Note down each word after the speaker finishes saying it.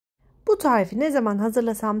Bu tarifi ne zaman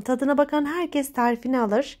hazırlasam tadına bakan herkes tarifini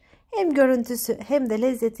alır. Hem görüntüsü hem de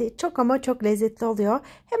lezzeti çok ama çok lezzetli oluyor.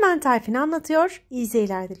 Hemen tarifini anlatıyor. İyi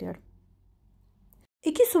seyirler diliyorum.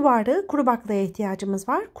 2 su bardağı kuru baklaya ihtiyacımız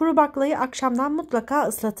var. Kuru baklayı akşamdan mutlaka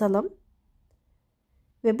ıslatalım.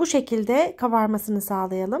 Ve bu şekilde kabarmasını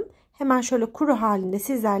sağlayalım. Hemen şöyle kuru halinde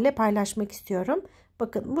sizlerle paylaşmak istiyorum.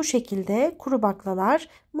 Bakın bu şekilde kuru baklalar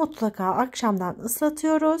mutlaka akşamdan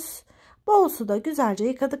ıslatıyoruz. Bol suda güzelce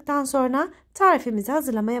yıkadıktan sonra tarifimizi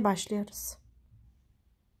hazırlamaya başlıyoruz.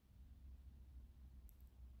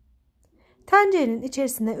 Tencerenin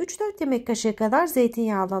içerisine 3-4 yemek kaşığı kadar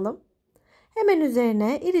zeytinyağı alalım. Hemen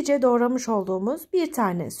üzerine irice doğramış olduğumuz bir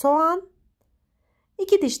tane soğan,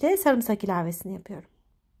 2 diş de sarımsak ilavesini yapıyorum.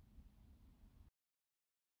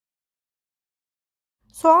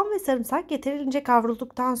 Soğan ve sarımsak yeterince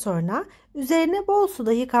kavrulduktan sonra üzerine bol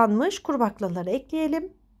suda yıkanmış kuru baklaları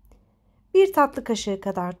ekleyelim. 1 tatlı kaşığı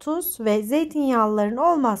kadar tuz ve zeytinyağlıların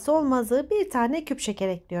olmazsa olmazı bir tane küp şeker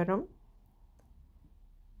ekliyorum.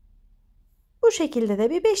 Bu şekilde de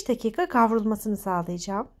bir 5 dakika kavrulmasını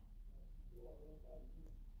sağlayacağım.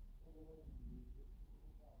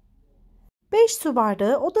 Beş su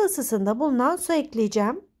bardağı oda ısısında bulunan su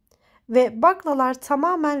ekleyeceğim. Ve baklalar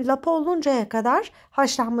tamamen lapa oluncaya kadar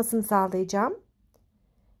haşlanmasını sağlayacağım.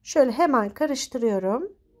 Şöyle hemen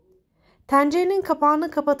karıştırıyorum. Tencerenin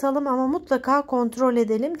kapağını kapatalım ama mutlaka kontrol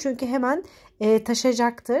edelim. Çünkü hemen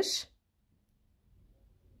taşacaktır.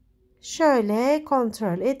 Şöyle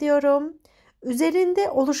kontrol ediyorum. Üzerinde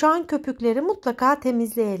oluşan köpükleri mutlaka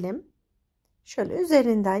temizleyelim. Şöyle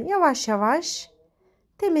üzerinden yavaş yavaş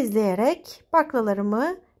temizleyerek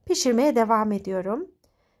baklalarımı pişirmeye devam ediyorum.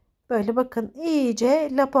 Böyle bakın iyice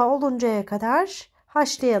lapa oluncaya kadar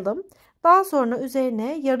haşlayalım. Daha sonra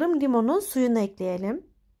üzerine yarım limonun suyunu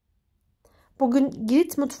ekleyelim. Bugün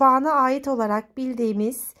Girit mutfağına ait olarak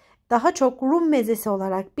bildiğimiz, daha çok Rum mezesi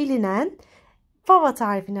olarak bilinen fava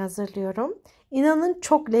tarifini hazırlıyorum. İnanın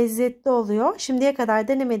çok lezzetli oluyor. Şimdiye kadar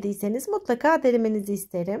denemediyseniz mutlaka denemenizi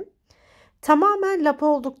isterim. Tamamen lapa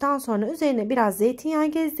olduktan sonra üzerine biraz zeytinyağı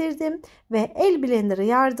gezdirdim ve el blenderı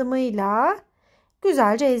yardımıyla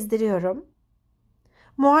güzelce ezdiriyorum.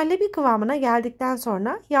 Muhallebi kıvamına geldikten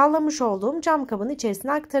sonra yağlamış olduğum cam kabın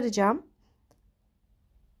içerisine aktaracağım.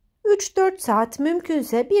 3-4 saat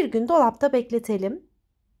mümkünse bir gün dolapta bekletelim.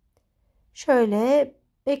 Şöyle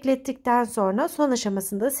beklettikten sonra son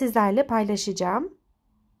aşamasında sizlerle paylaşacağım.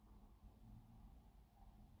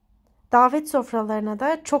 Davet sofralarına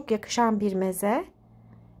da çok yakışan bir meze.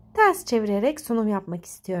 Ters çevirerek sunum yapmak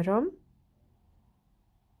istiyorum.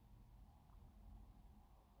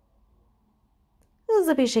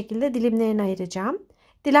 Hızlı bir şekilde dilimlerini ayıracağım.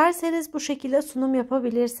 Dilerseniz bu şekilde sunum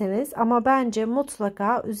yapabilirsiniz ama bence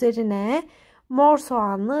mutlaka üzerine mor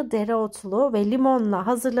soğanlı, dereotlu ve limonla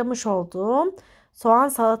hazırlamış olduğum soğan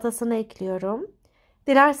salatasını ekliyorum.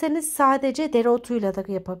 Dilerseniz sadece dereotuyla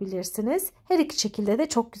da yapabilirsiniz. Her iki şekilde de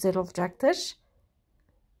çok güzel olacaktır.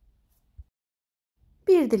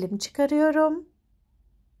 Bir dilim çıkarıyorum.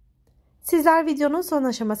 Sizler videonun son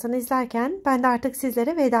aşamasını izlerken ben de artık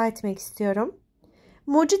sizlere veda etmek istiyorum.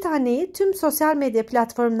 Mucit Anne'yi tüm sosyal medya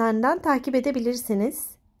platformlarından takip edebilirsiniz.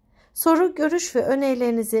 Soru, görüş ve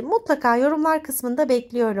önerilerinizi mutlaka yorumlar kısmında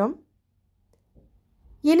bekliyorum.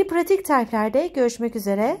 Yeni pratik tariflerde görüşmek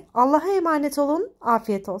üzere. Allah'a emanet olun.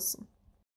 Afiyet olsun.